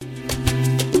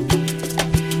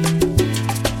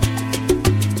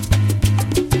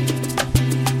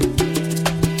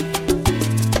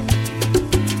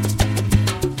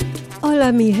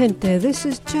Hola, mi gente. This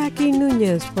is Jackie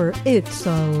Nunez for It's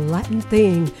a Latin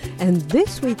Thing. And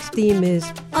this week's theme is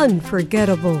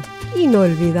Unforgettable,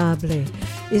 Inolvidable.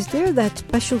 Is there that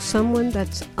special someone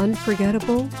that's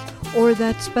unforgettable? Or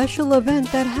that special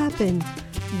event that happened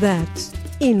that's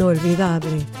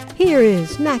inolvidable? Here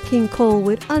is Nat King Cole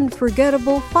with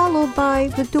Unforgettable, followed by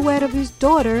the duet of his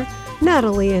daughter,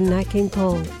 Natalie and Nat King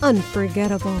Cole,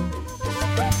 Unforgettable.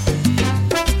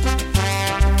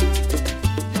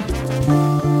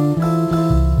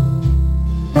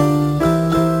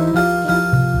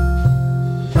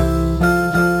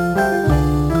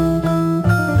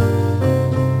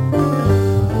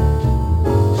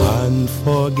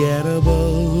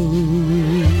 Unforgettable,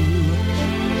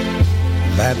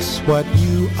 that's what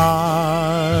you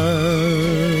are.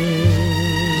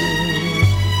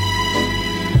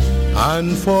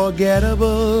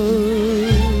 Unforgettable,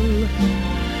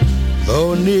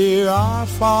 though near or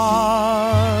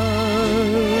far.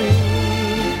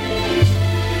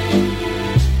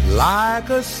 Like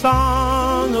a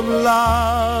song of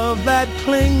love that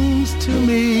clings to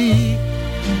me.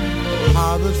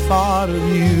 How the thought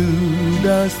of you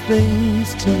does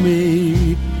things to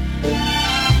me.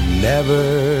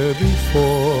 Never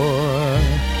before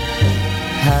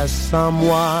has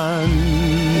someone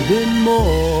been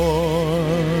more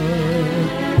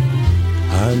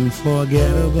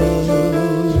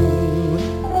unforgettable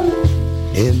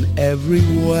in every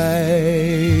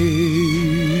way.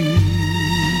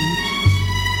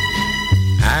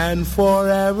 And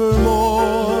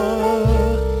forevermore,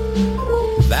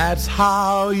 that's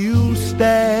how you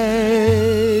stay.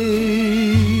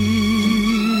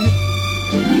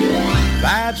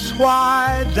 That's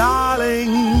why, darling,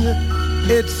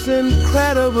 it's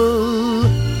incredible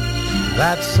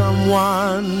that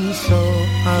someone so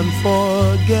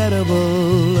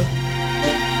unforgettable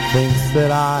thinks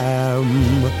that I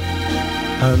am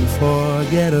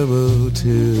unforgettable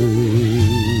too.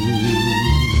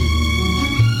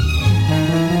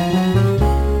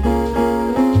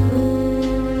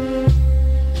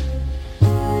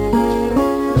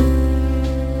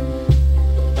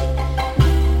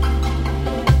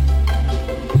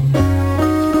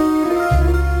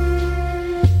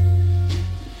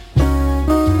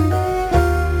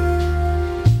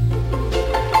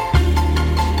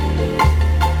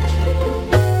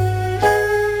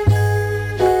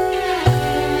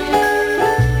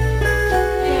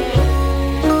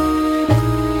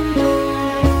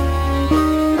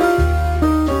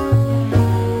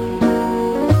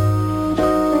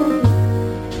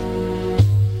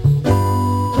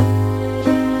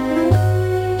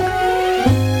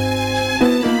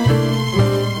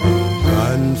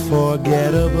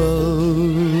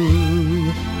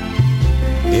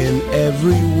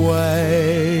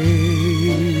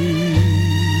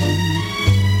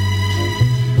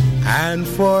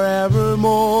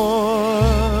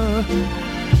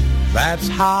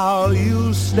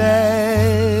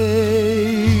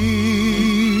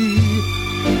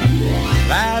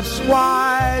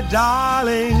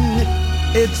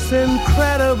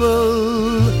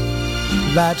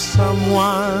 That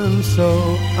someone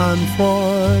so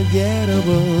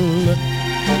unforgettable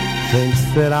thinks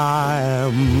that I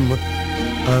am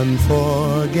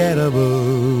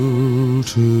unforgettable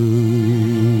too.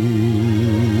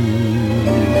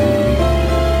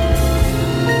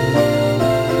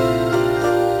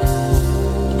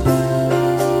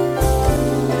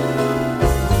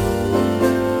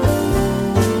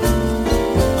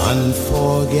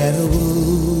 Unforgettable,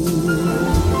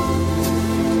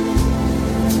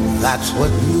 that's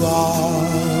what you are.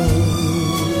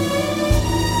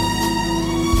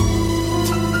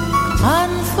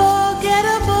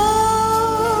 Unforgettable,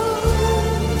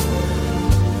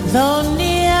 though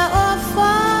near or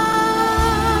far.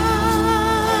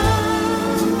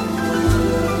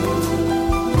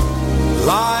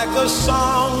 Like a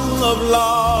song of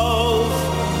love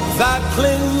that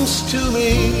clings to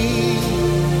me.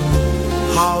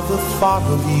 How the thought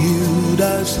of you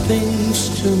does things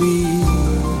to me.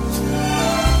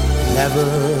 Never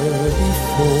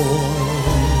before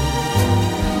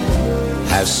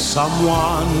has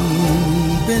someone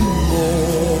been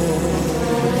more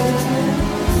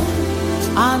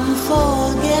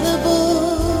unforgettable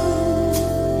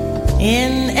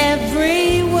in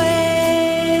every way.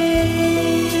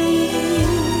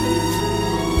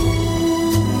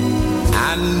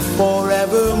 And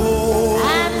forevermore,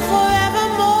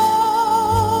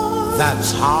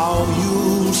 that's how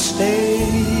you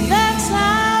stay. That's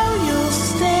how you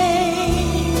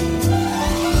stay.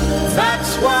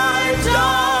 That's why,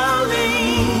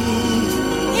 darling,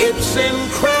 it's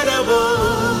incredible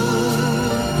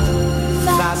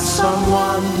that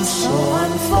someone so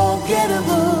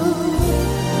unforgettable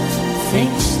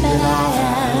thinks that I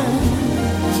am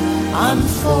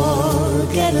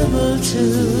unforgettable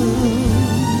too.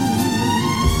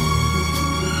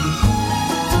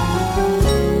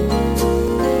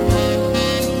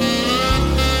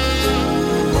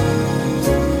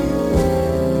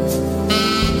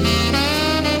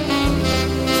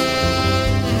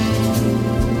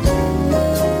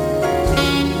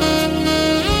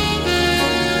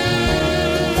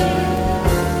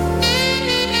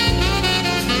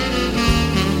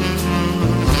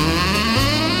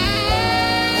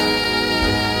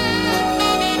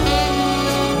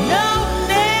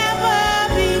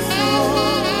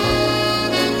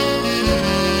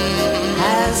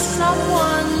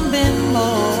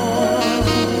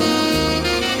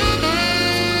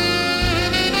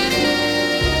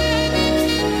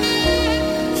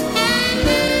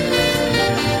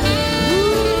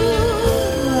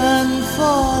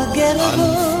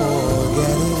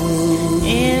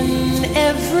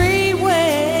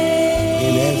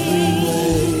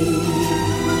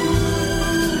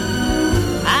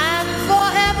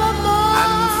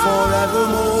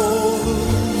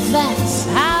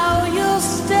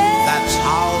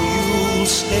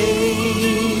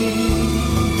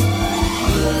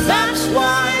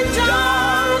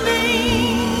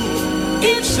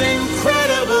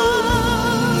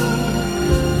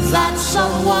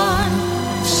 Someone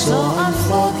so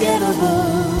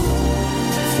unforgettable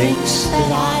thinks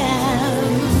that I am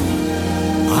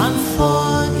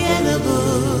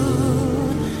unforgettable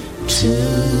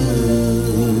too.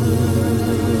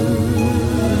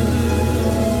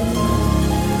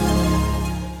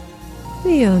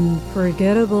 The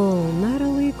unforgettable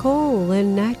Natalie Cole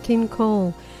and Nat King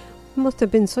Cole. It must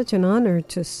have been such an honor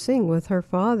to sing with her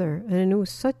father, and it was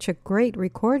such a great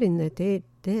recording that they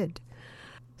did.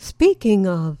 Speaking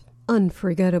of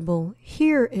unforgettable,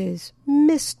 here is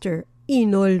Mr.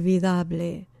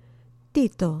 Inolvidable,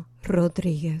 Tito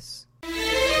Rodriguez.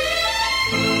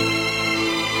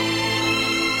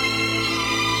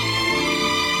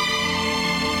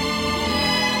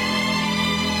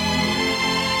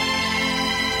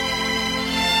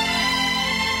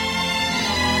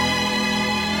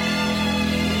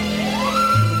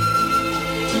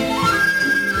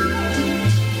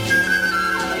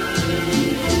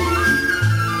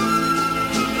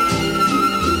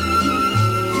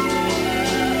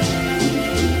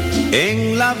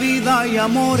 En la vida hay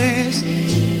amores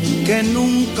que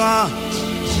nunca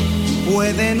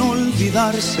pueden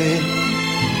olvidarse.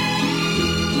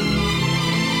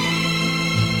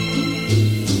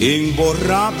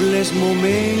 Imborrables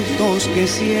momentos que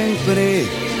siempre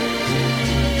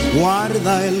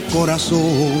guarda el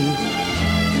corazón.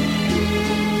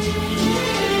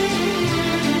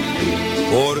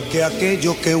 Porque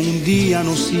aquello que un día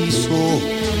nos hizo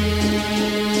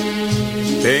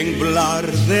temblar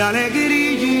de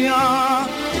alegría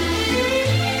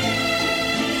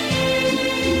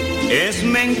es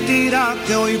mentira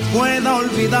que hoy pueda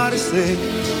olvidarse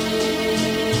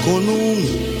con un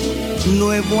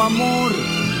nuevo amor.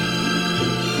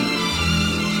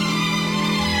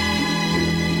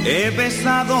 He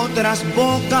besado otras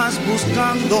bocas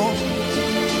buscando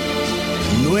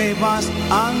nuevas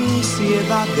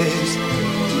ansiedades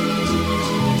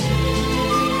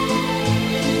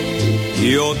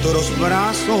y otros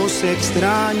brazos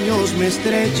extraños me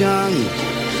estrechan,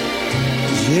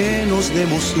 llenos de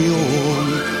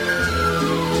emoción.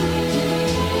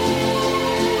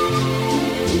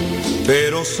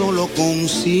 Pero solo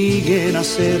consiguen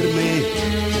hacerme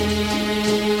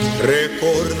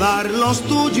recordar los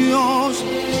tuyos,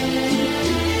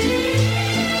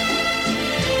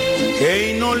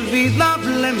 que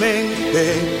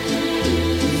inolvidablemente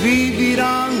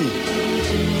vivirán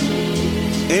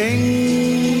en mí.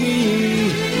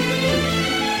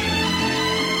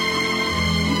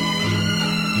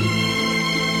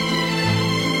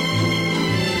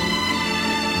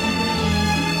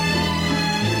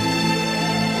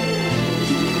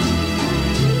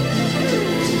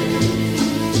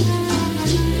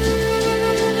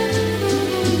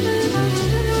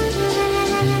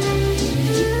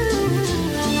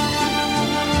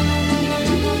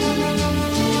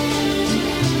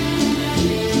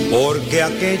 Porque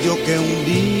aquello que un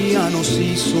día nos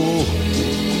hizo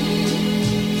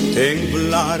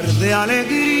temblar de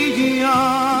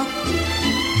alegría,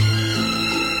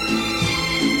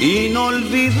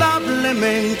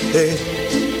 inolvidablemente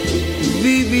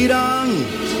vivirán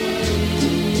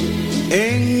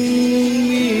en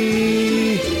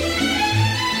mí.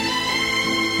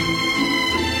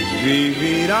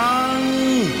 Vivirán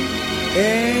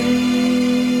en mí.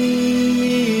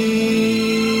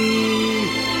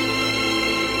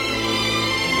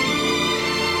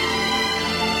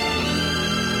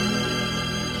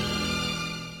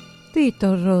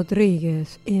 Fito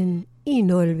Rodriguez in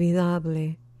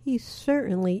Inolvidable. He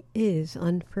certainly is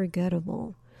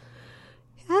unforgettable.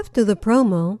 After the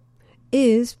promo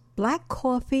is Black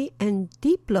Coffee and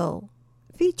Diplo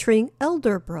featuring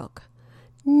Elderbrook.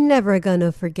 Never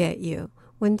Gonna Forget You.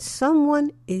 When someone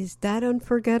is that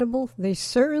unforgettable, they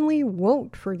certainly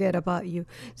won't forget about you.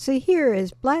 So here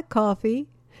is Black Coffee,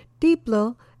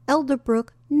 Diplo, Elderbrook,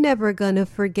 Never Gonna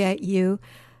Forget You,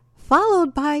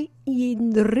 followed by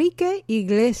Enrique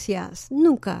Iglesias,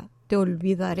 Nunca Te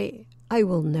Olvidaré. I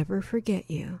will never forget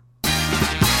you.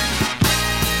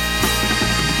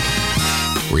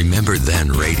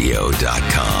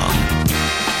 RememberThenRadio.com.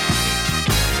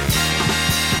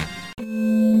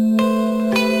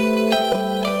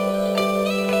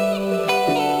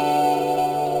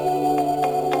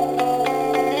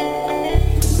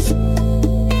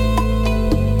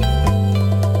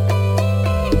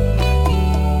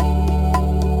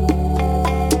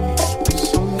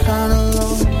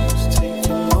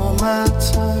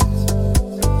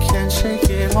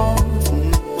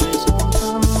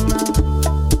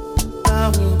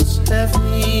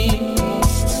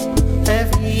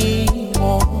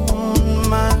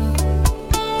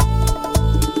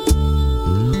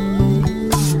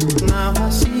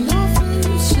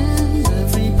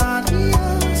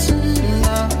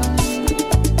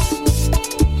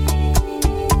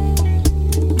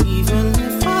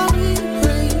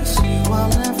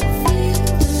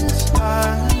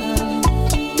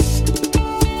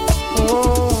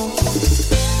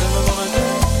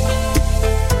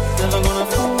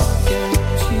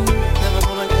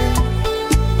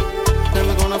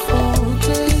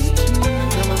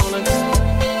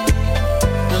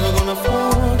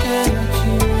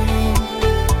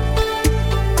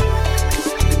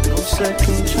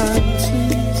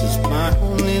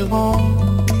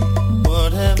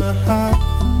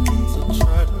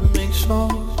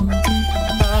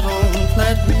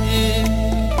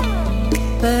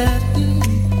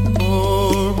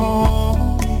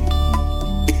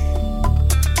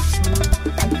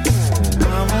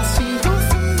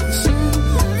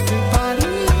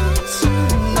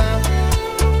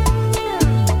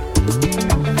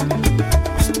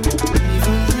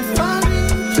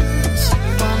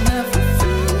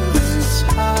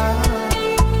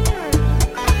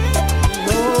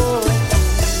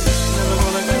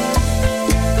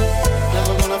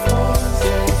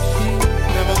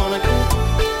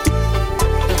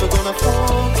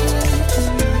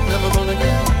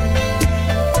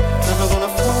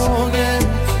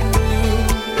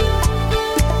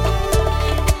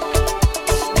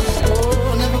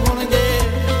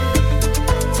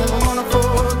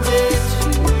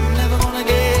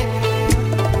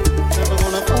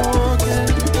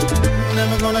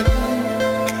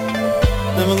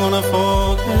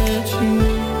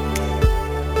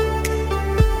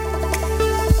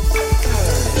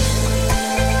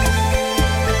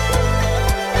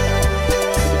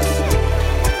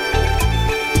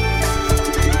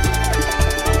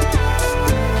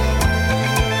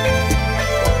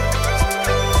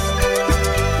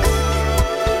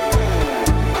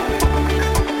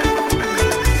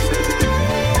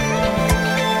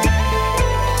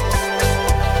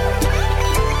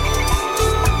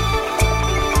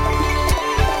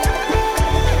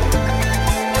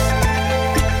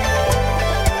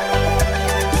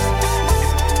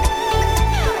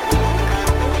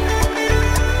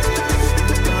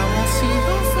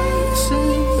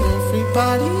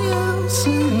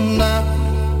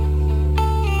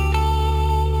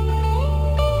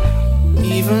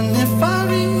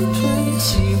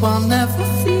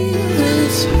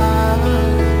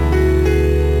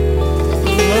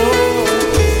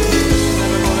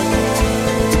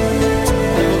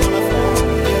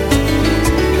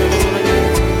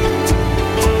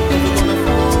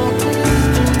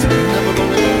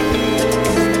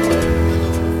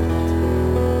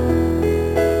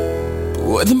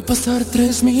 Pueden pasar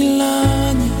 3000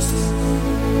 años,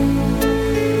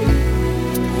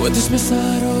 puedes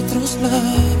besar otros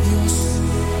labios,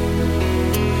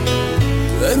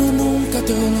 pero nunca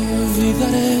te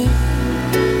olvidaré,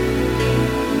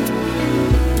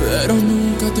 pero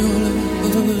nunca te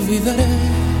olvidaré.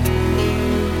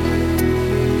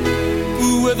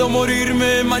 Puedo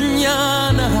morirme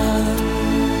mañana,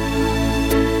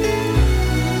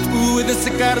 puede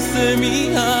secarse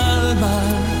mi alma,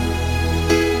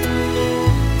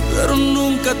 pero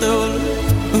nunca te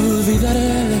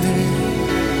olvidaré,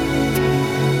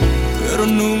 pero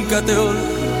nunca te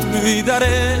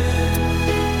olvidaré.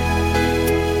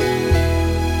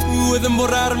 Pueden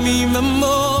borrar mi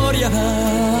memoria,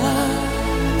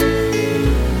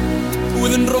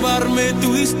 pueden robarme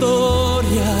tu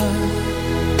historia,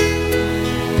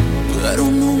 pero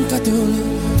nunca te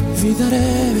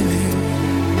olvidaré, bebé.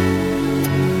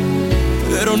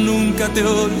 Pero nunca te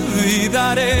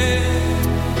olvidaré.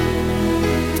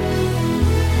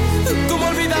 ¿Cómo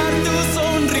olvidar tu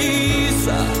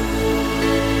sonrisa?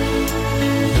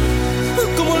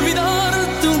 ¿Cómo olvidar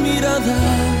tu mirada?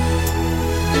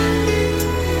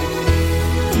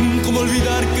 ¿Cómo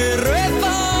olvidar que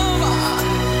rezaba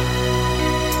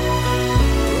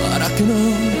para que no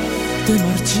te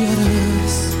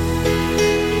marcharas?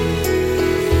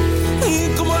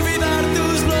 ¿Cómo olvidar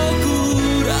tus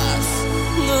locuras?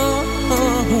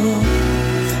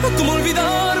 ¿Cómo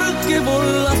olvidar que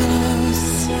volabas?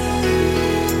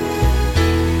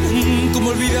 ¿Cómo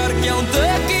olvidar que aún te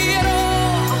quiero?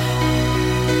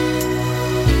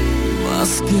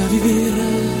 Más que a vivir,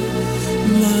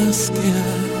 más que a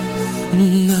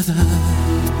nada.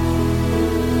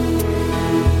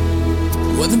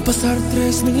 Pueden pasar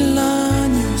 3000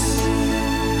 años,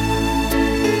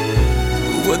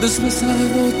 puedes besar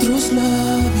otros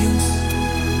labios,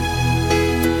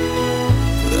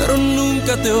 pero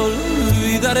nunca te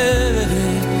olvidaré,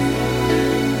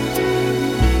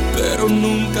 pero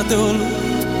nunca te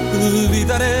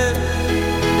olvidaré.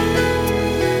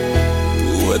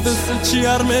 Puedes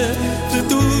echarme de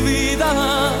tu vida,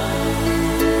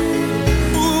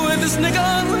 puedes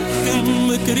negar que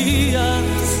me querías,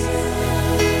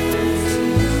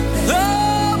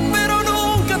 pero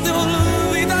nunca te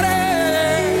olvidaré.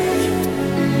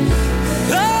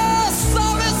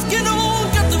 Sabes que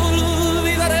nunca te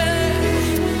olvidaré.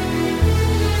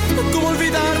 ¿Cómo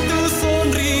olvidar tu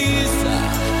sonrisa?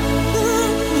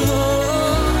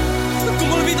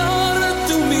 ¿Cómo olvidar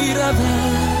tu mirada?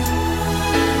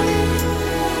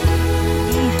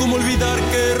 ¿Cómo olvidar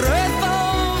que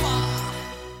rezaba?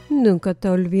 Nunca te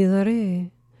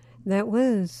olvidaré. That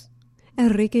was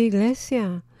Enrique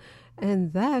Iglesias.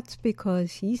 And that's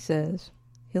because he says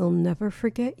he'll never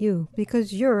forget you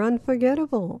because you're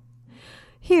unforgettable.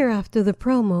 Here after the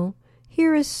promo,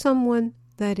 here is someone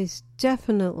that is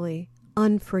definitely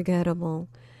unforgettable.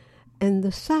 And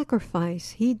the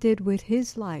sacrifice he did with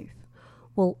his life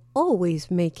will always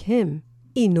make him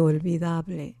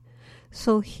inolvidable.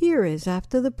 So here is,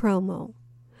 after the promo,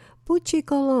 Puchi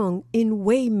Colón in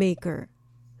Waymaker.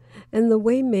 And the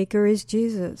Waymaker is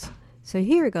Jesus. So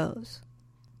here goes.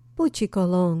 Puchi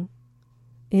Colón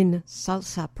in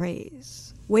Salsa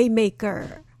Praise.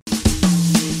 Waymaker.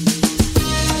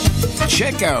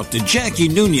 Check out the Jackie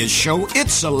Nunez Show,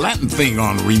 It's a Latin Thing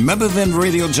on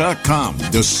RememberThenRadio.com,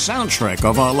 the soundtrack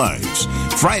of our lives.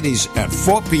 Fridays at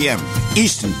 4 p.m.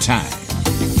 Eastern Time.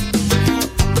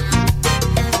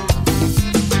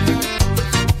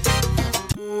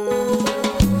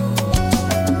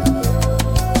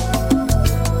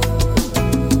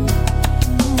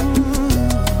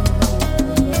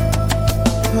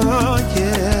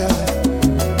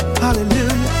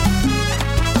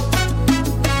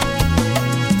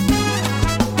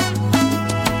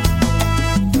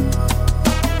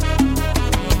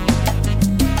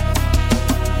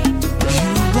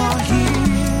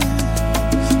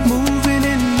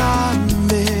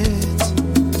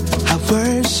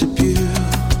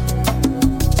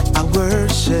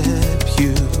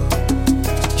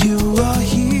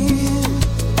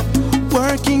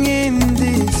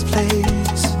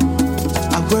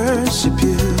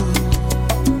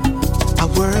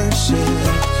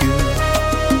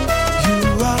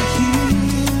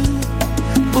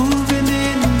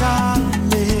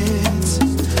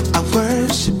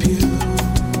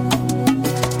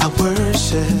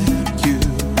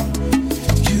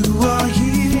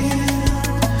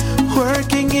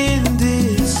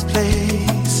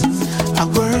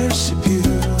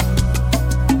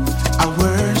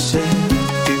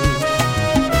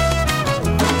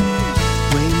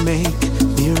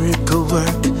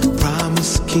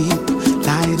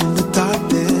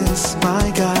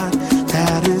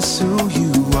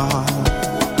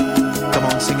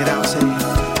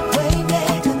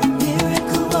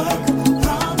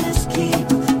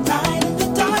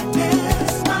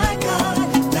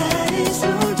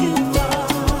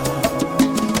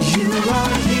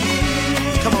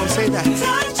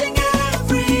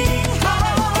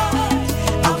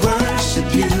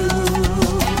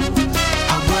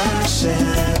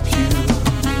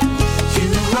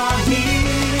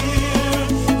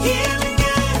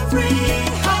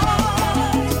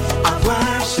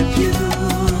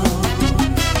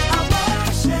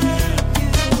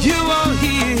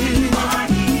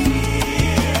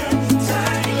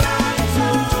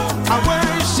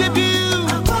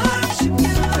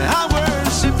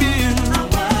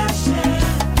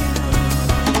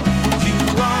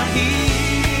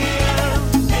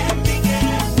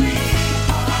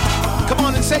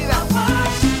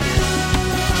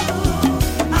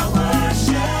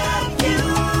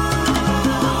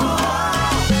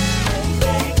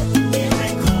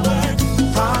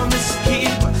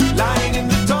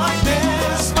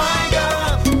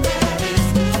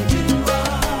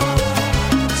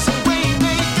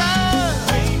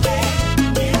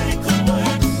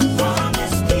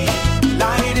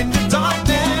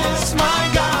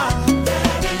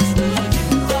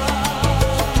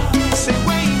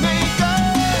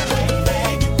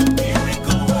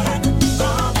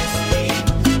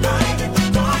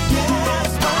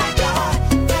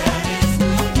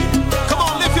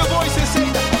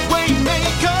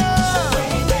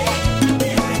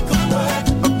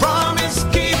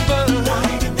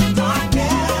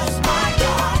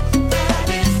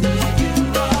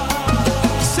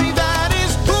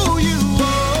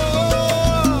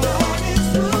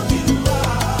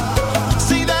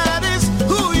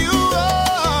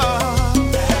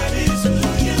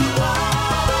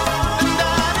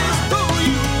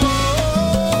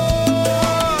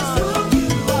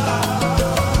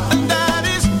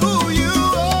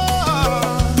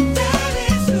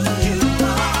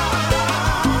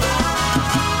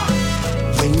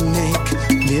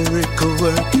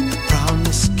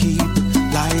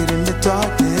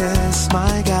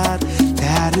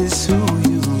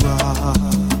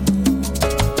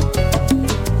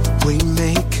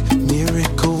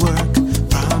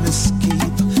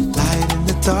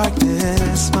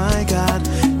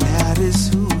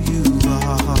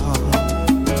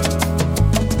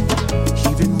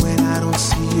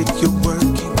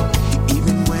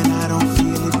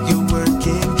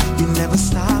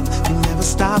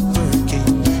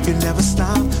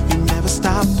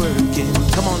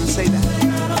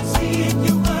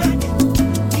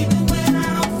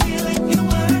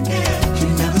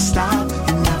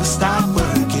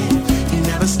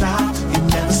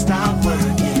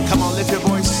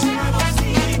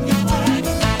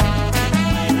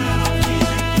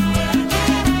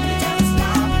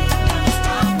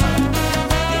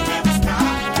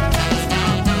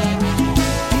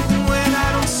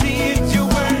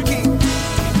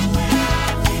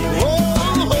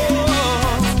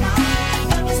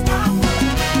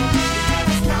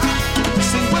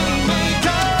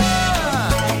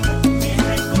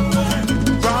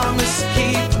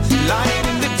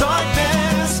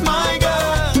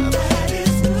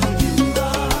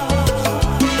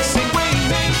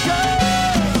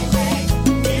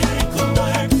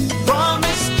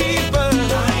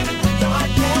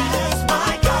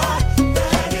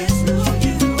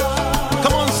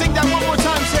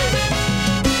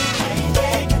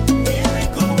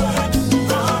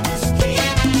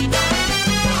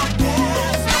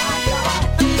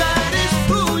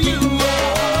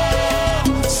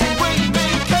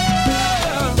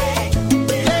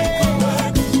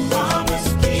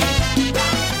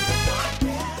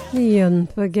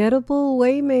 unforgettable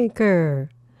waymaker.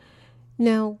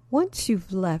 Now, once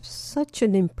you've left such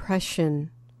an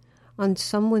impression on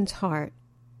someone's heart,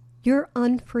 you're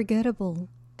unforgettable.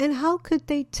 And how could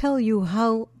they tell you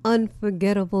how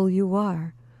unforgettable you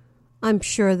are? I'm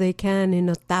sure they can in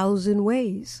 1,000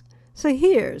 ways. So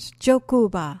here's Joe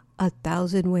Cuba,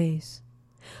 1,000 Ways.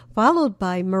 Followed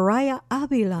by Mariah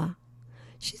Avila.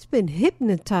 She's been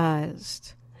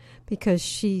hypnotized because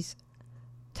she's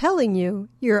telling you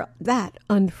you're that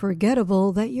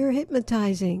unforgettable that you're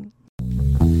hypnotizing.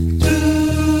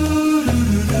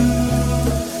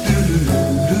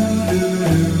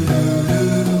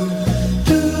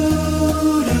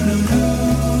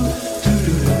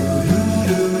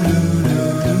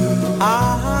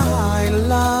 I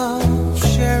love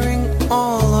sharing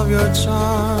all of your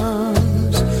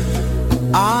charms.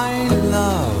 I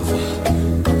love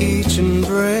each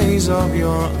embrace of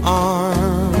your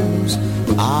arms.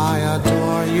 I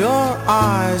adore your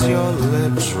eyes, your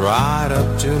lips, right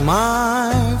up to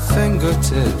my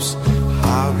fingertips.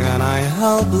 How can I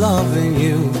help loving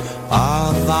you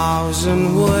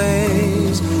 1,000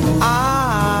 ways?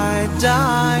 I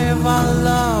die if I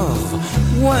love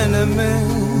when I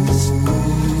miss.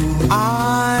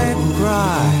 I'd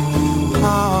cry,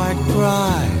 how I'd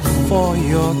cry for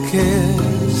your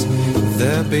kiss.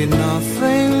 There'd be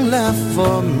nothing left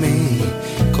for me,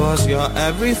 'cause you're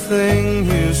everything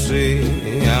you see.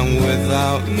 And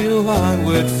without you I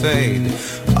would fade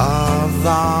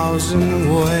 1,000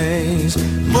 ways.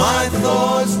 My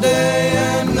thoughts day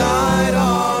and night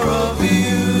are of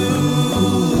you.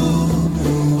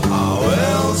 How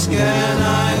else can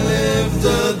I live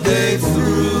the day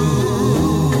through?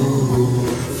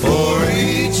 For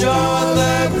each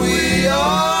other we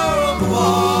are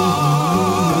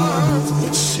apart.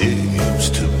 It seems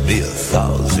to be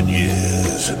 1,000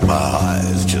 years, and my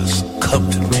eyes just come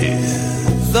to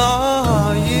tears. The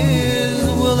years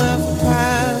will have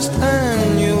passed and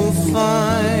you'll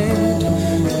find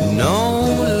no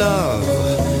love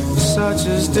such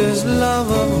as this love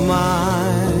of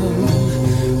mine.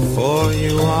 For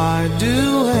you I'd do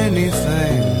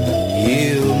anything,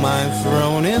 yield my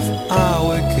throne if I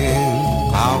were king.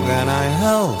 How can I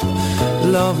help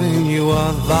loving you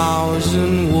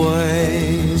 1,000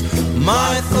 ways?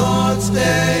 My thoughts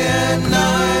day and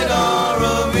night are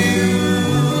of you.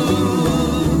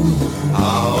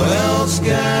 How else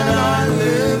can I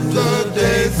live the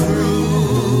day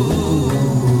through?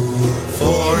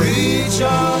 For each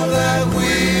other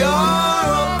we are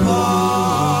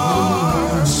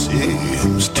apart.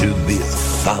 Seems to be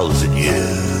 1,000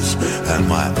 years, and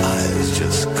my eyes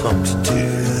just come to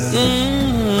tears.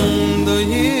 The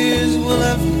years will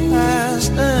have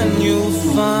passed and you'll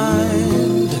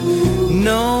find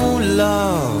no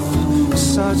love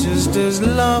such as this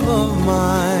love of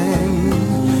mine.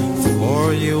 For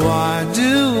you I'd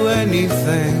do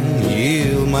anything,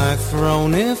 yield my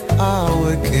throne if I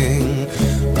were king.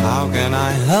 How can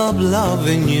I help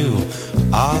loving you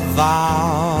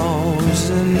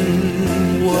 1,000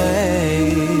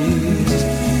 ways?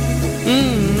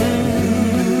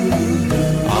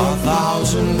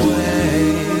 1,000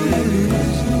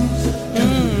 ways.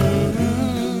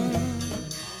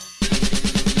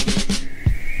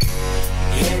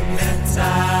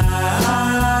 Hypnotized.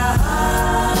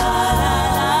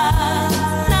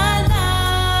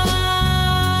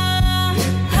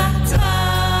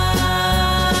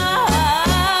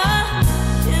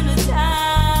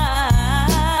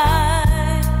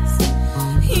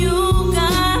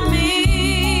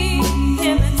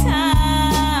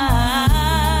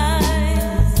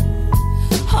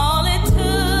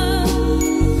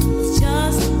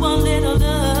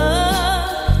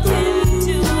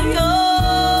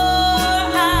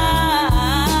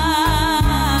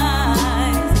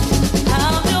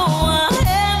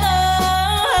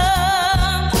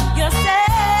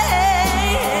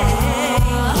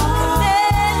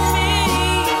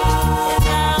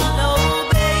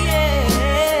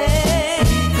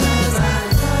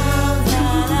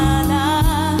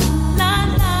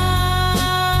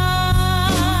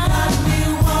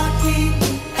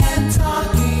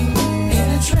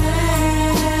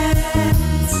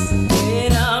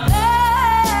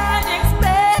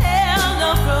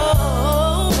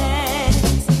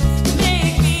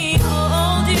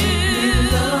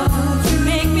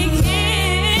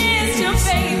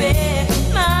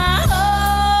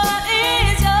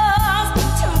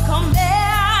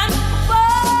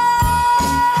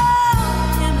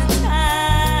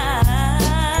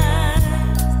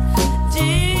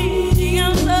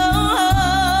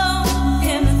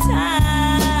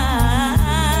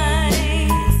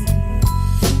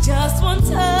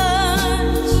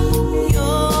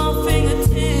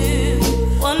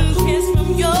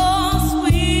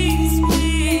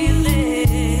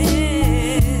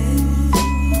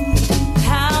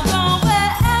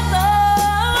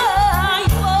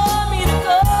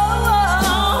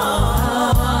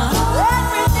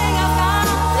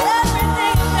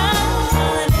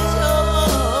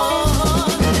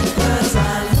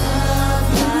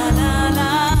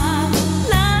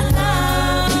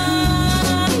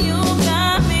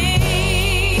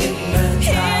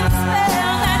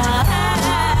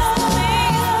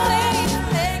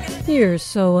 You're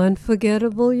so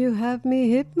unforgettable, you have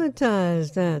me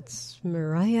hypnotized. That's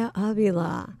Mariah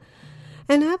Avila.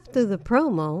 And after the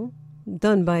promo,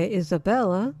 done by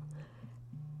Isabella,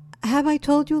 have I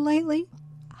told you lately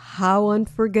how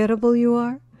unforgettable you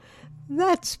are?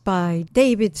 That's by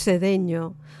David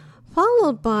Cedeño,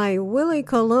 followed by Willie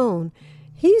Colon.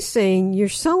 He's saying, you're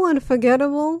so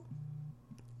unforgettable.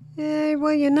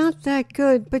 Well, you're not that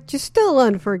good, but you're still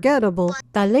unforgettable.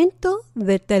 Talento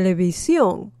de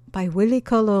Televisión by Willie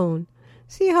Colon.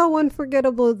 See how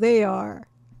unforgettable they are.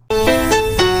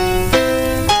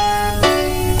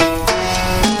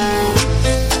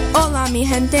 Hola, mi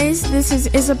gentes. This is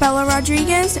Isabella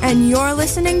Rodriguez, and you're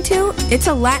listening to It's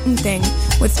a Latin Thing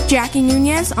with Jackie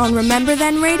Nunez on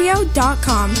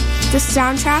RememberThenRadio.com, the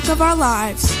soundtrack of our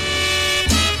lives.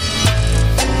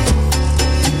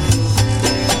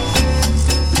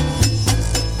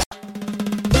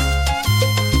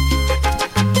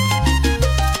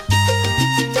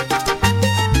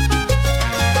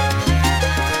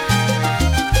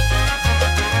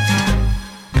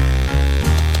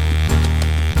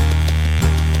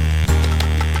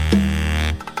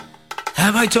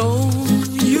 Have I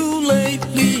told you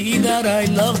lately that I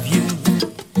love you?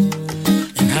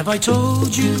 And have I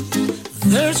told you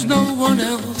there's no one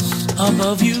else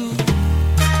above you?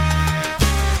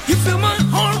 You fill my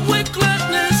heart with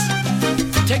gladness,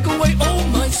 take away all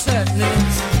my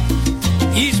sadness,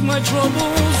 ease my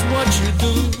troubles, what you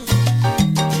do.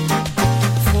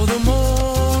 For the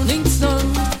morning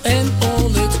sun and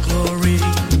all its glory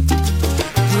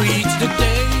greets the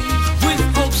day with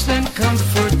hopes and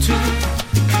comfort too.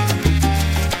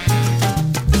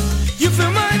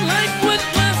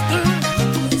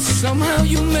 Somehow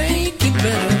you make it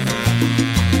better,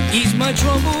 ease my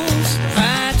troubles,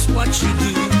 that's what you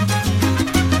do.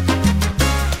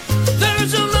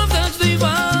 There's a love that's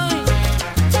divine,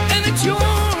 and it's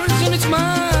yours and it's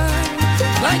mine,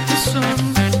 like the sun.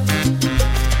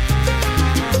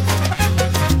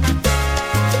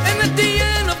 And at the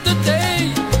end of the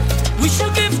day, we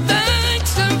shall give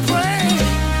thanks and pray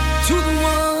to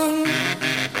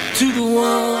the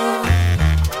one.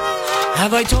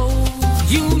 Have I told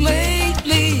you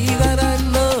lately that I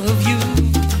love you?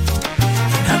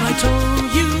 Have I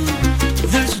told you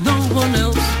there's no one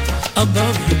else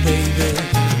above you, baby?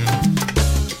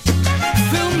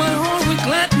 Fill my heart with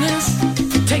gladness,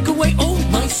 take away all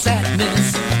my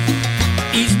sadness,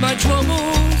 ease my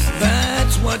troubles,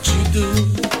 that's what you do.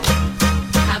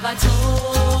 Have I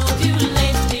told you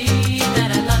lately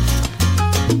that I love you?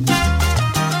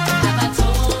 Have I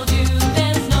told you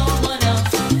there's no one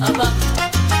else above you?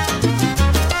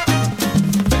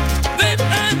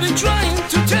 Trying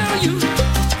to tell you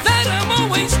that I'm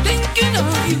always thinking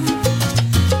of you,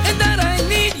 and that I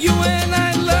need you and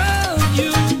I love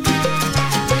you.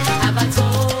 Have I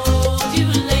told you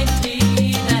lately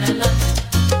that I love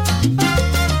you?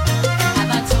 Have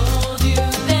I told you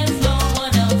there's no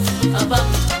one else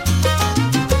above you?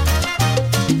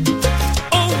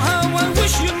 Oh, how I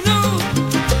wish you knew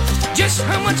just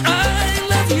how much I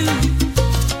love you,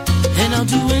 and I'll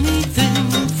do anything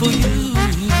for you.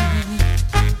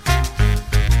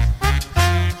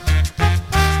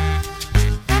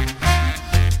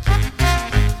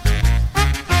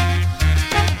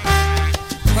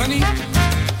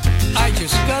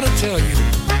 Tell you,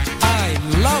 I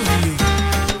love you.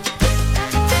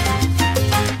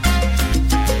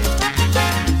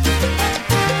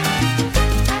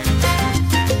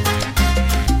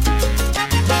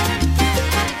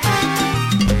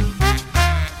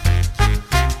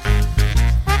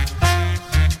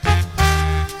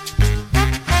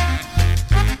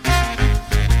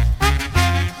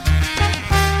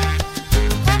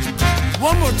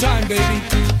 One more time, baby.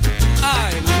 I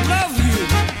love you.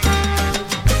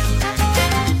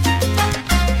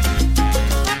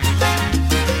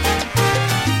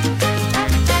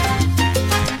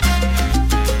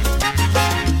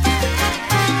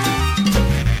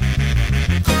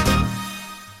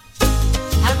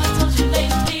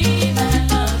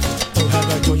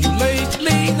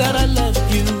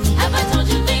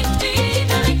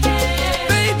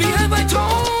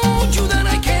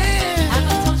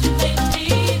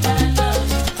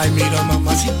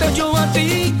 Yo a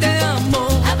ti te amo.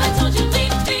 Have I told you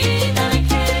lately that I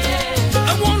care?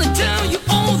 I wanna tell you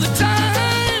all the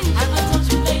time. Have I told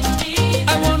you lately?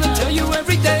 I wanna tell you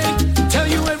every day, tell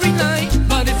you every night.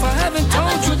 But if I haven't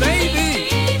told you, baby,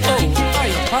 oh, I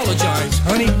apologize,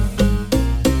 honey.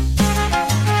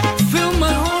 Fill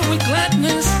my heart with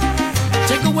gladness,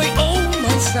 take away all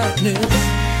my sadness,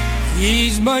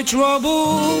 ease my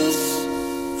troubles.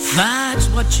 That's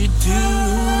what you do.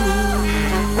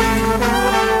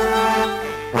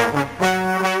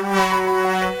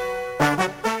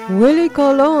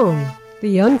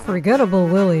 the unforgettable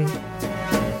Willie.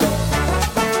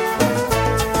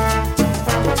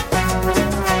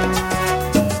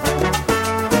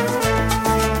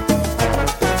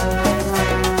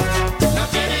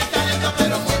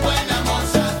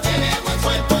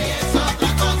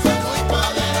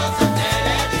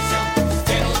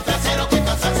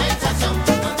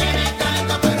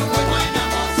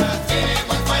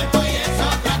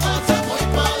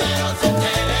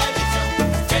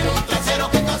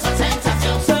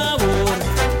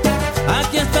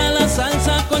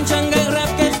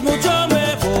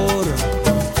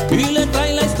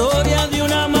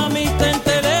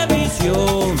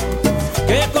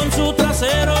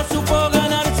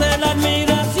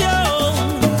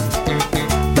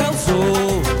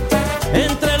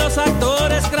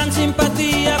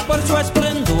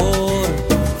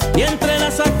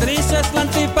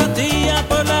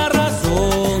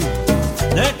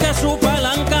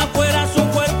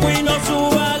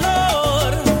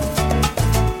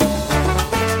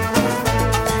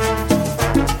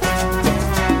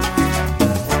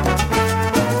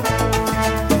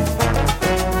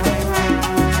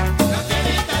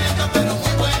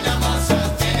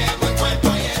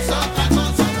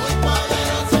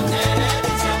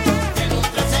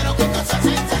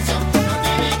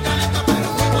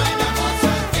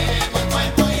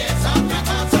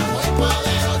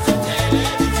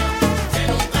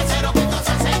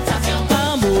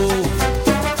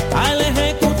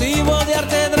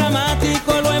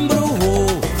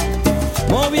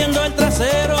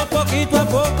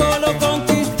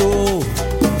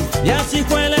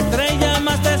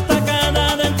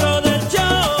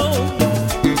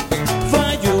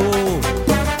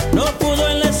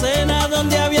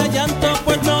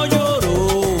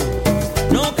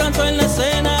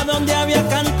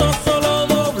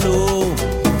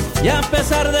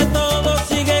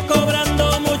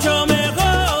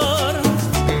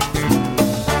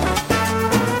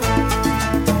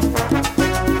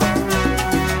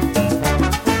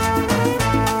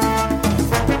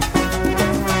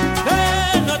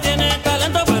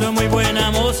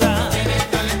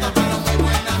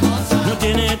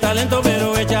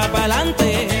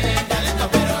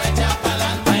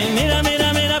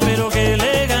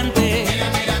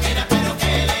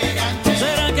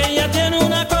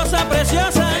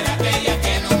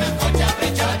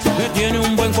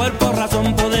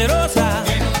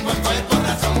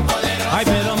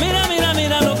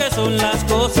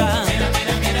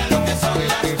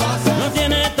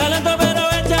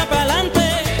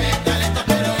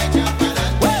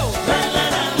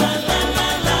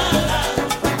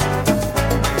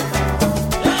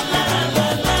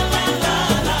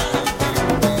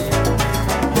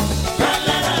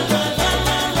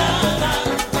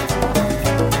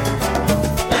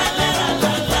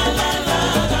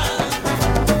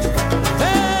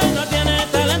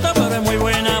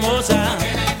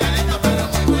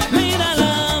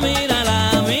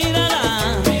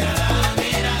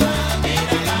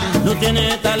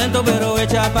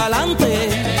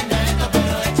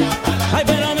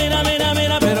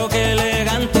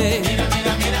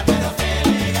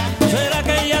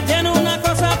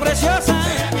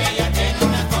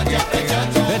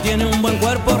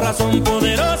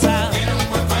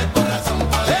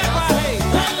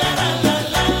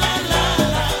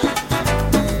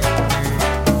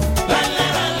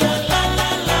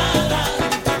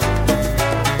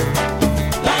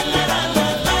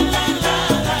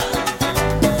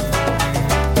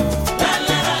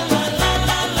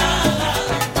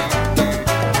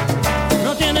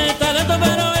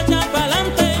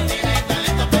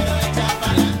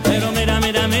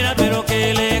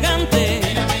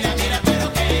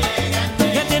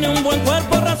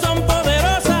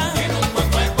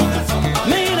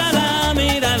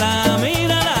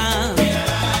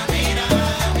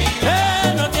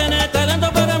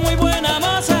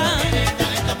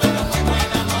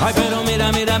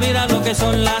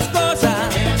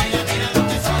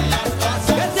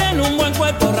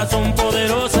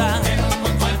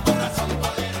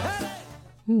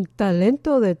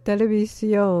 Talento de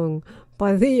Televisión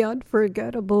by the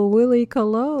unforgettable Willie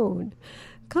Colon.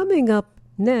 Coming up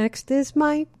next is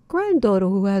my granddaughter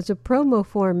who has a promo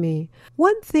for me.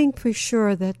 One thing for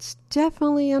sure that's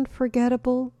definitely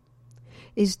unforgettable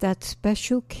is that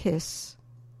special kiss.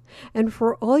 And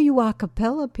for all you a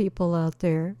cappella people out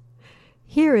there,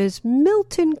 here is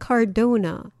Milton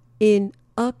Cardona in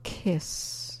A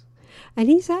Kiss. And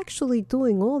he's actually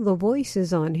doing all the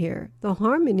voices on here. The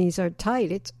harmonies are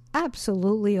tight. It's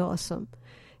absolutely awesome.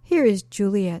 Here is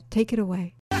Juliet. Take it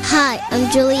away. Hi, I'm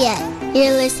Juliet.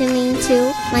 You're listening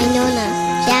to my Nona,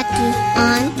 Jackie,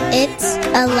 on It's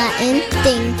a Latin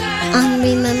Thing on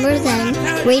Remember Then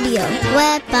Radio.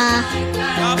 Wepa.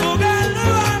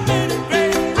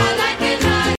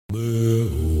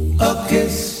 A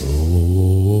kiss,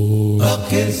 a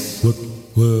kiss, a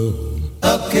kiss, a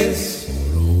kiss,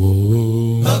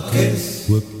 a kiss,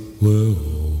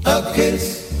 a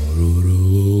kiss,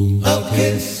 a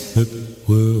kiss, a kiss.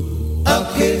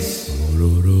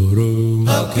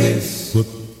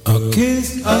 A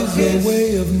kiss is a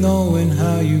way of knowing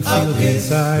how you feel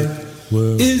inside.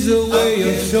 Is a way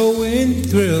of showing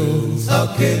thrills.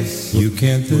 A kiss you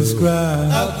can't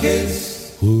describe. A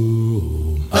kiss. A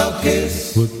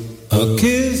kiss. A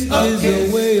kiss is a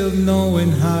way of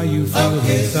knowing how you feel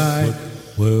inside.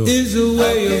 Is a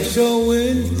way of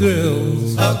showing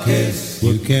thrills. A kiss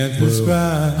you can't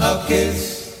describe. A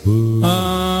kiss.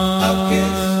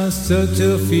 Such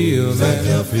a feeling,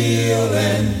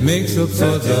 makes up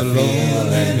for the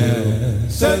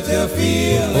loneliness. Such a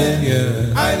feeling, oh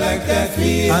yeah, I like that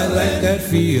feeling. I like that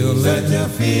feeling, such a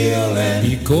feeling,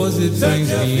 because it brings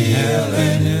me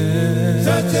happiness.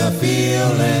 Such a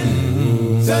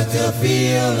feeling, such a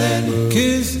feeling.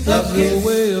 Kiss is a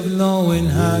way of knowing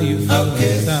how you feel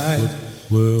inside.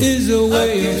 Is a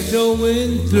way of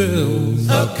showing thrills.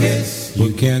 A kiss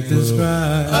you can't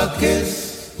describe. A kiss.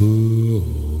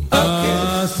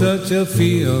 Such a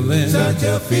feeling,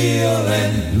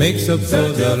 makes up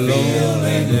for the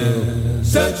loneliness.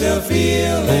 Such a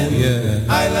feeling, oh yeah,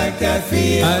 I like that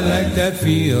feeling. I like that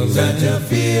feeling, such a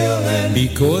feeling,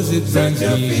 because it brings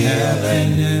me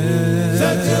happiness.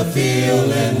 Such a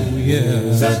feeling, oh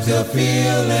yeah, such a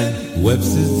feeling.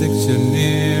 Webster's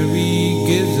dictionary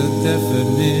gives a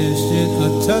definition: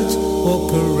 a touch or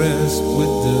caress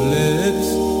with the lips,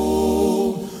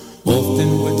 often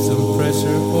with some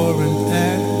pressure or an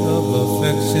act of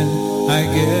affection. I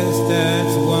guess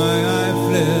that's why I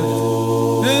flipped.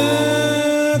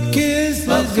 A kiss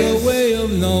is a way of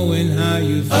knowing how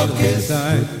you feel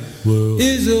inside.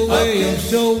 Is a way of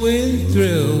showing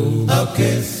thrill. A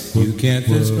kiss you can't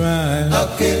describe.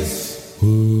 A kiss. A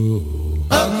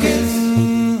kiss.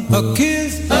 A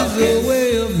kiss is a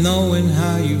way of knowing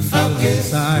how you feel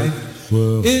inside.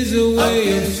 Is a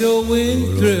way of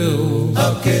showing thrill.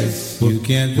 A kiss you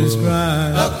can't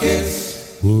describe. A kiss.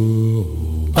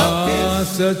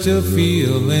 Such a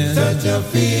feeling,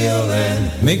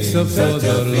 makes up for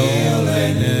the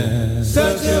loneliness.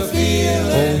 Such a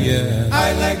feeling, oh yeah,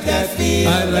 I like that feeling.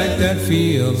 I like that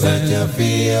feeling, such a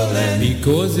feeling,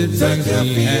 because it brings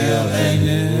me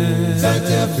happiness. Such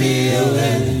a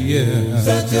feeling, oh yeah,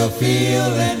 such a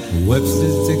feeling.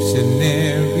 Webster's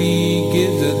dictionary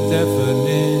gives a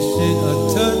definition: a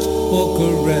touch or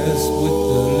caress with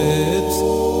the lips,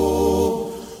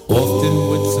 often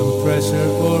with some pressure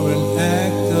or an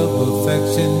act of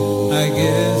affection. I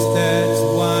guess that's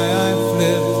why I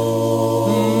flipped.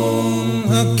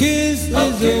 A kiss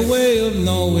is a way of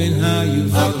knowing how you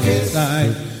feel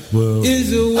inside.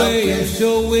 Is a way of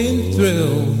showing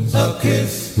thrills. A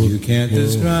kiss you can't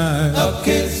describe. A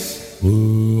kiss. A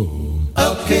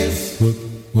kiss. A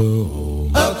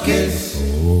kiss.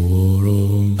 A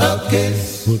kiss. A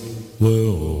kiss.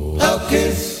 A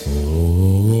kiss.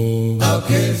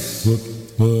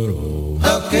 A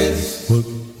kiss. A kiss.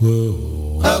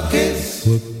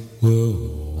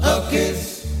 A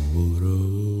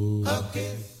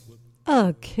kiss.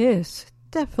 A Kiss.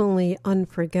 Definitely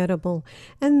unforgettable.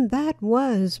 And that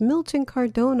was Milton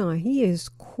Cardona. He is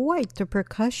quite the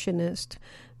percussionist.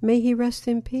 May he rest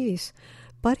in peace.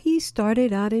 But he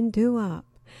started out in doo-wop.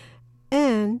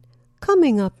 And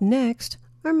coming up next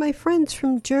are my friends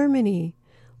from Germany.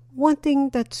 One thing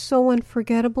that's so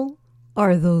unforgettable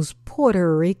are those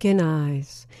Puerto Rican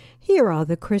eyes. Here are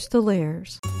the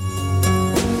Crystalaires.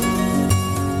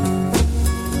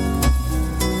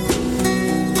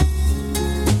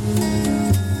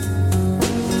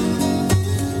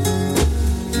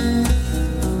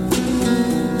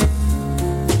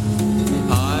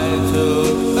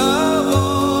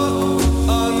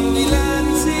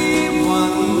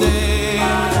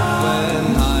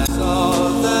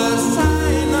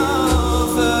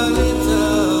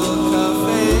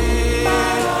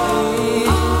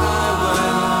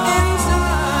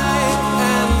 Inside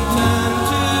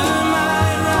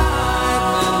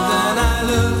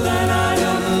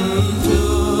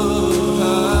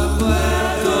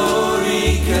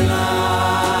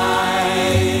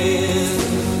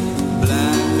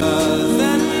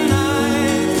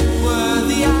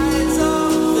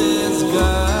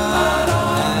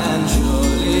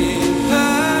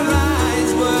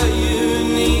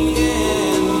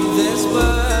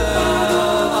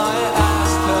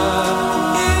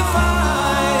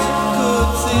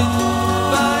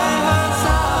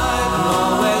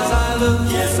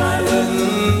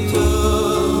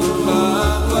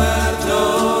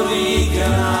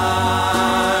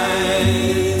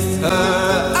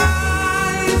Her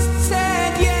eyes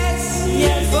said yes,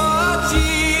 but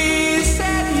she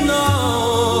said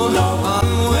no.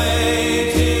 I'm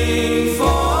waiting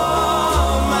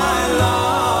for my love.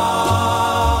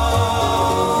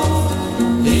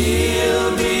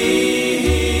 He'll be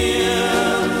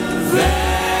here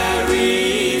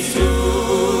very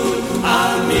soon.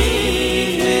 I'll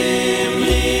meet him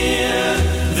here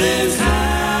this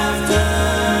afternoon.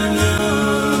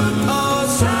 Oh,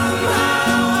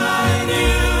 somehow I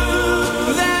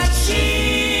knew that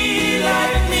she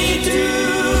liked me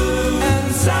too,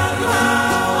 and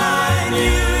somehow I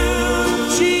knew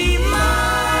she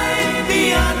might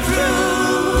be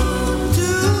untrue to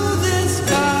this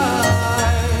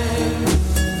guy.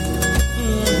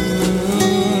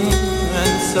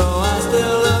 And so I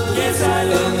still look into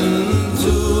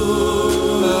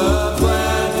her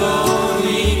Puerto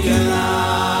Rican eyes.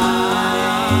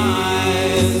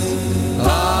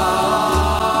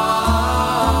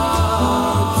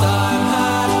 Time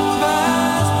had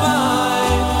passed by,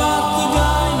 but the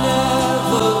guy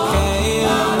never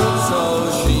came. So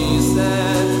she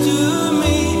said to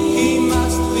me, he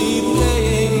must be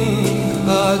playing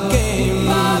a game. So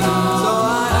I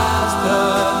asked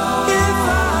her if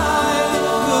I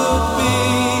could be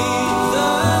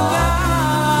the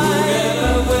guy who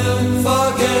never will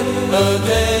forget a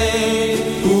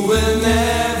day, who will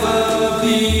never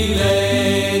be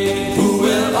late, who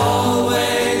will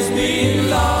always be in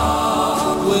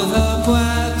love with her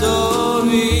Puerto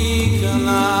Rican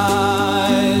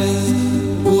eyes,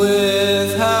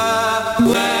 with her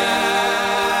Puerto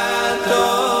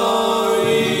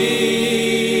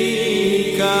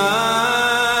Rican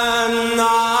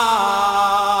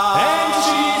eyes. And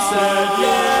she said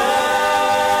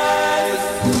yes.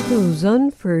 Those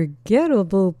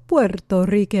unforgettable Puerto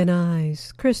Rican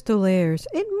eyes, crystal airs.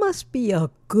 It must be a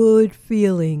good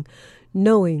feeling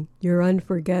knowing you're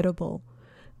unforgettable.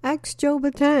 Ask Joe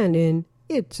Bataan in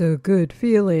It's a Good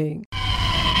Feeling.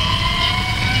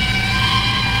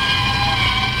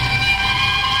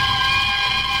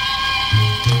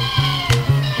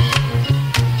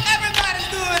 Everybody's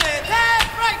doing it.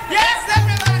 That's right. Yes,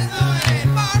 everybody's doing it.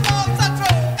 Marlboro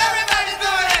Central. Everybody's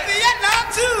doing it. Vietnam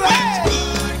too. Hey.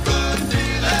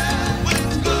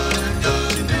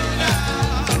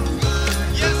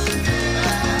 Yes, it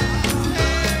is.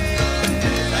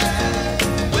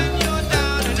 When you're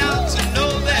down and out, you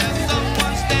know there's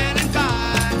someone standing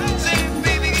by.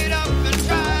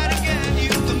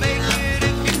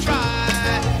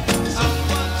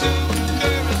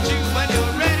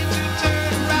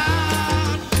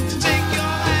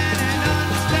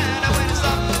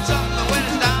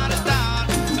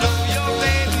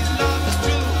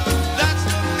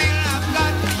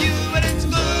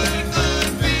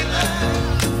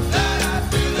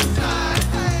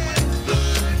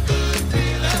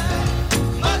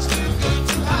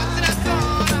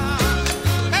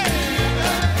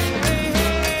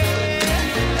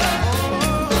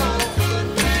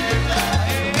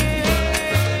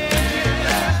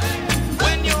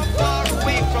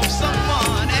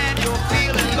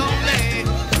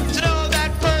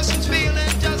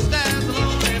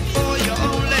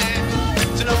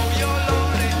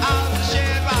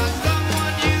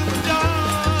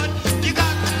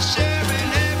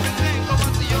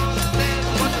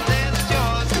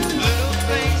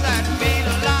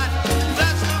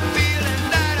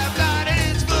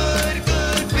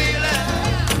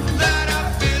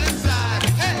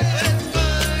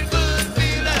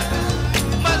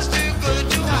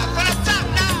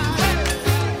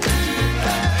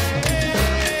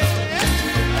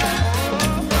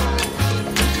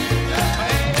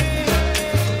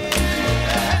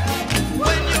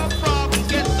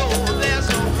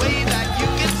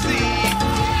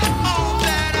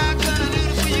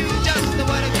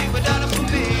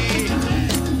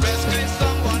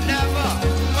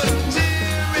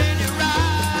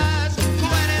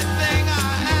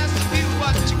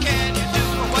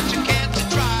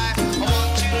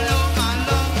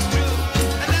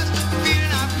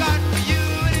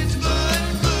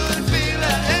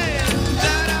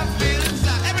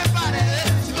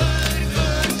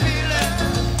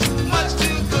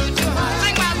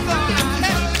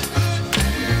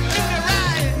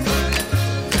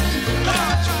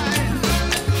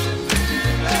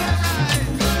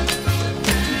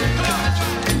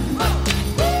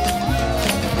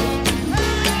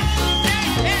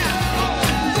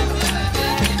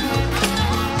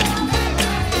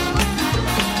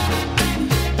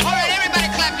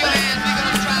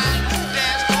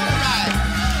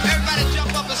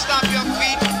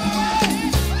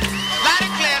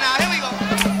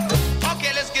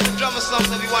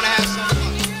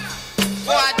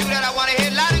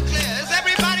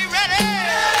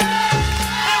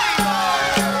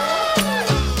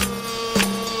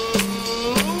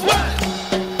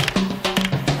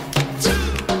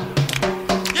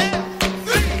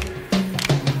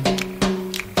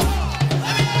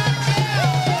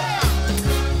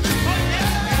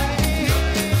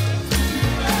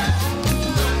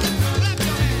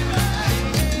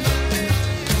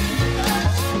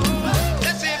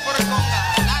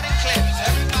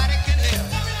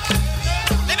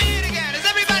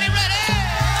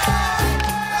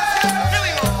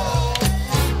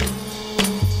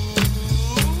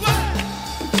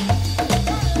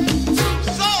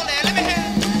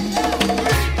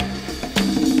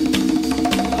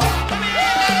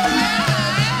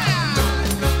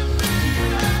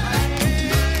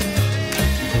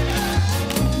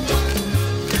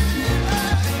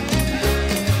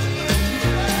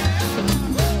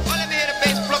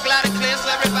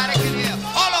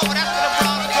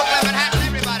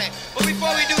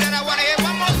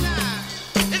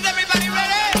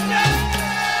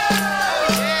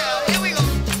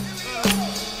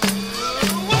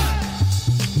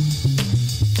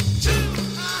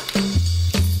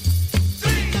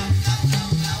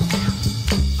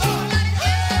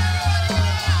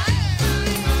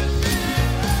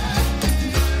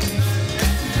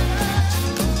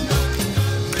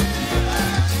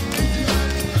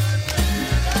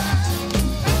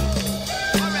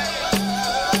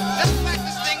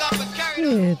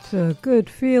 It's a good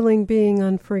feeling being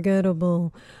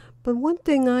unforgettable. But one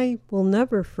thing I will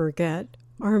never forget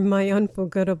are my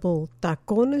unforgettable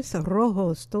tacones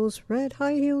rojos, those red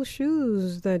high heel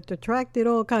shoes that attracted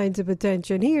all kinds of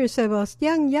attention. Here's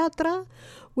Sebastián Yatra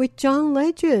with John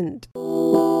Legend.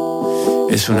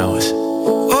 Es una voz.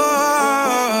 Oh,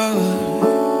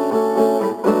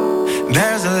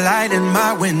 there's a light in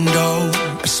my window,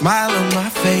 a smile on my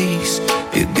face.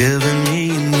 You're giving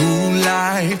me a new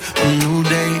life, a new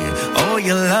day. Oh,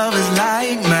 your love is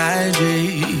like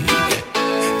magic.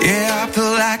 Yeah, I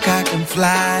feel like I can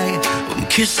fly. I'm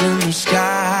kissing the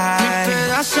sky. Mi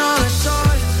pedazo de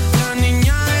sol, la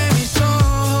niña de mis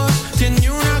ojos,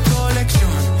 tiene una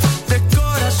colección de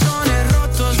corazones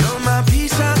rotos. You're my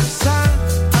piece of the sun.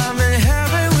 I'm in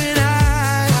heaven when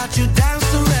I watch you dance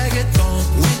to reggaeton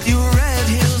with your red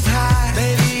heels high.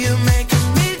 Baby, you're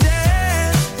making me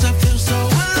dance. I feel so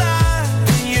alive.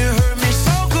 And you hurt me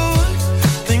so good.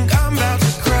 Think I'm about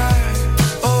to cry.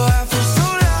 Oh, I feel so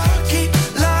lucky,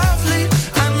 lovely.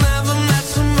 I never met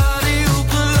somebody who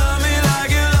could love me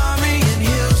like you love me, and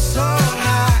you so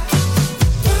high.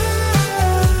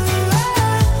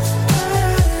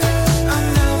 I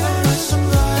never met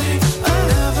somebody. I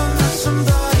never met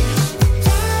somebody.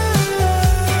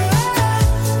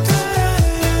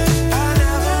 I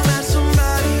never met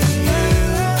somebody.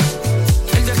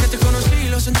 El día que te conocí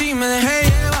lo sentí, me dejé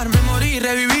llevar, me morí,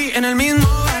 reviví en el mismo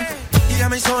bar. You got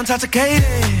me so intoxicated.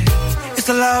 It's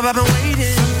the love I've been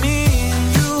waiting. Me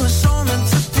and you are so meant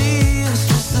to be. It's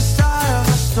just the start of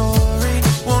a story.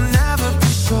 We'll never be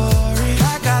sorry.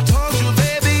 Like I told you,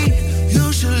 baby,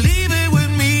 you should leave it with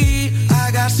me.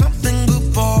 I got something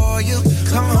good for you.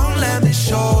 Come home, let me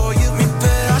show you. Mi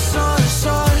pedazo de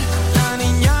sol, la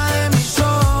niña de mis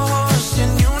ojos,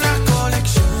 tiene una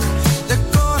colección de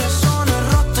corazones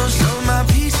rotos. You're my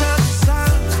piece of the sun.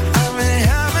 I'm in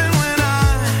heaven when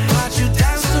I watch you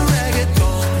dance to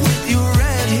reggaeton with your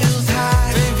red heels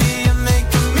high. Baby, you're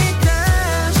making me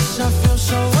dance. I feel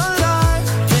so alive.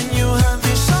 And you hurt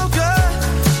me so good.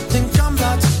 Think I'm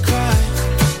about to cry.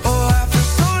 Oh, I feel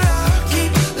so lucky,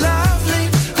 lovely.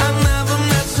 I never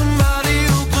met somebody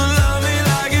who could love me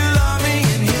like you love me,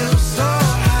 and you so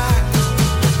high.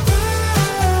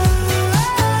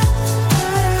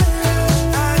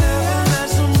 I never met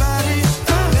somebody.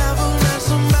 I never met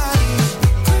somebody.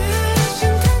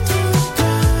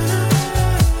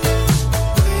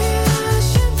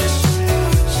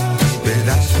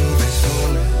 Pedazo de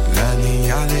sol, la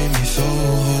niña de mis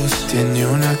ojos, Tiene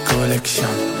una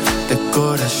colección de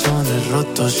corazones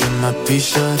rotos. You're my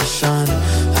piece of the sun.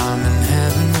 I'm in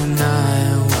heaven when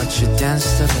I watch you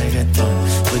dance to reggaeton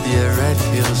with your red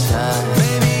heels high.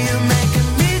 baby, you're making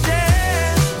me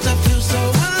dance. I feel so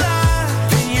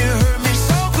alive, and you hurt me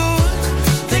so good.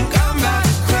 Think I'm about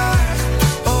to cry.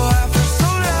 Oh, I feel so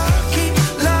lucky,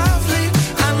 lovely.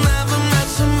 I never met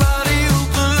somebody who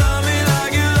could love me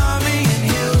like you love me, and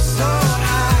you so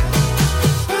high.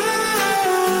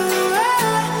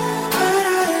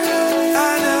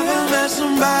 I never met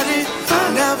somebody. I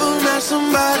never met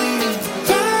somebody.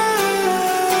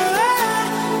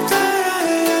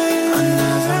 I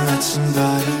never met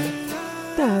somebody.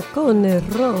 Tacones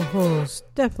rojos,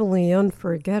 definitely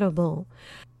unforgettable.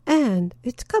 And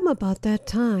it's come about that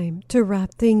time to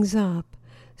wrap things up.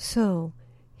 So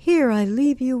here I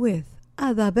leave you with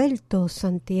Adalberto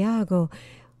Santiago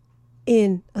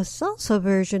in a salsa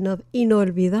version of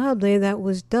Inolvidable that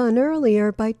was done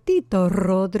earlier by Tito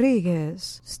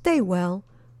Rodriguez. Stay well,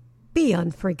 be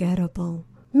unforgettable.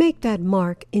 Make that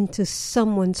mark into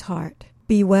someone's heart.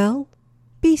 Be well,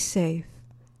 be safe,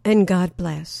 and God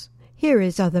bless. Here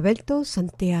is Adalberto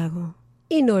Santiago,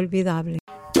 Inolvidable.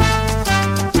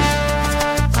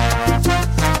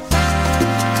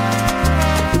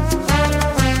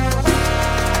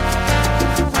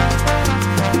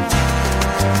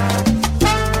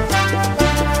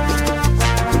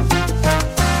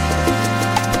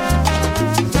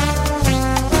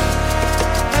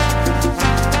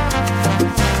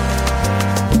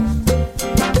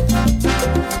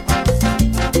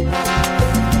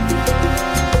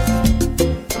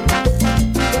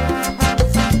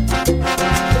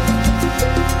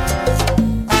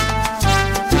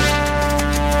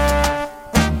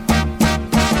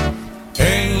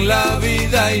 En la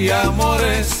vida hay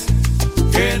amores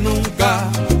que nunca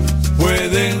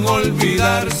pueden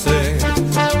olvidarse.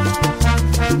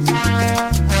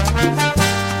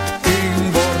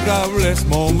 Imborrables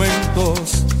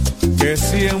momentos que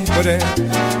siempre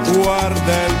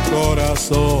guarda el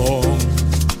corazón.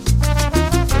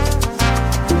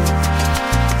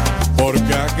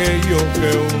 Porque aquello que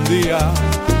un día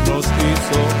nos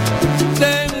hizo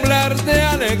temblar darte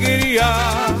alegría.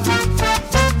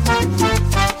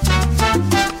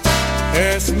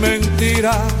 Es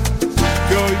mentira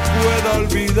que hoy pueda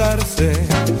olvidarse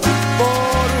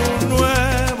por un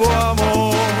nuevo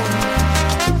amor.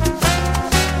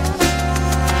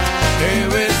 He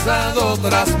besado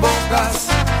otras bocas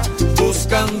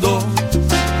buscando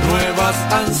nuevas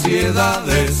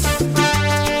ansiedades.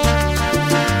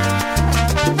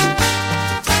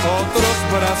 Otros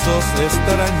brazos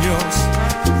extraños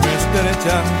me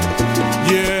estrechan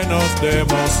llenos de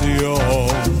emoción.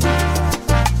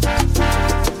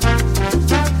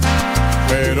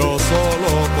 Pero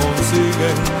solo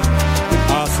consiguen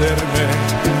hacerme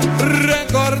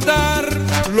recordar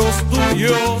los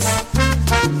tuyos,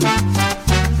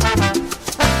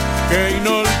 que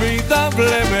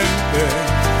inolvidablemente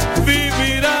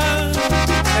vivirán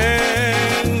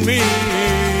en mí.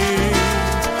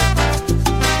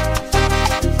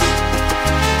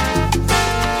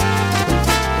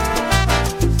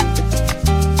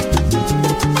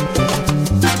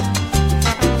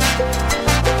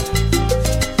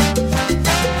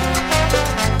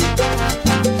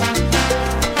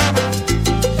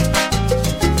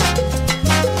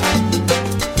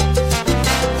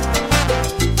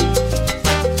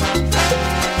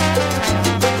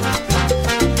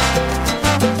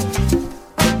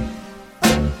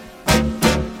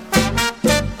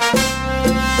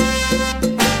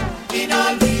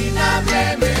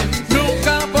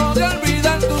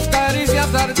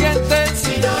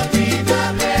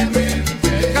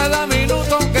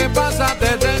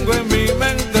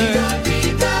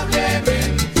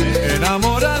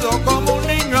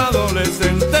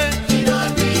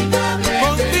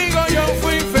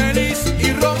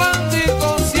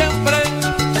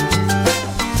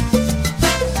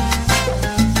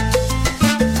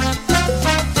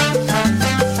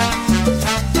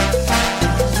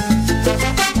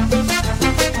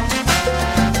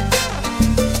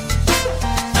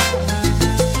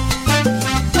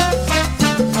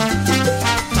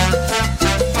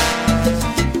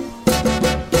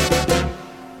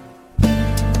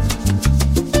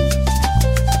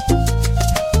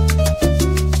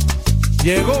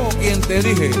 Llegó quien te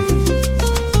dije,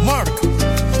 Mark,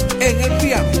 en el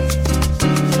piano.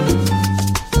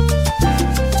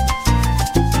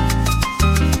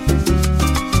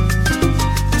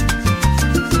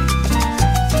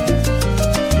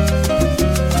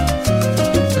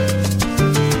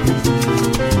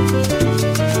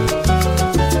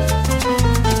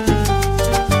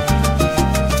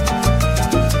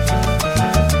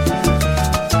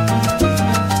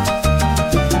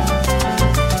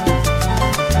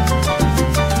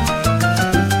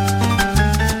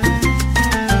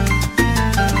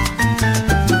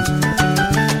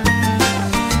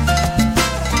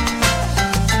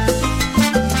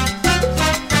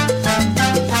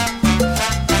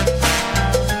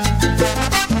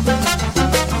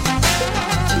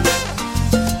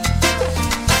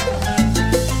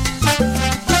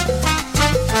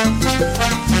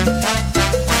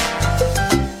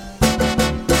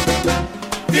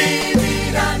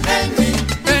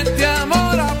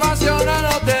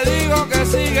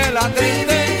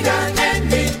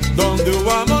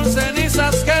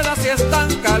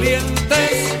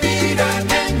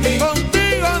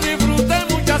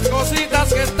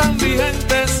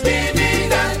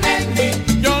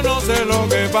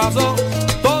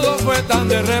 Todo fue tan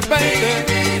de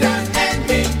repente.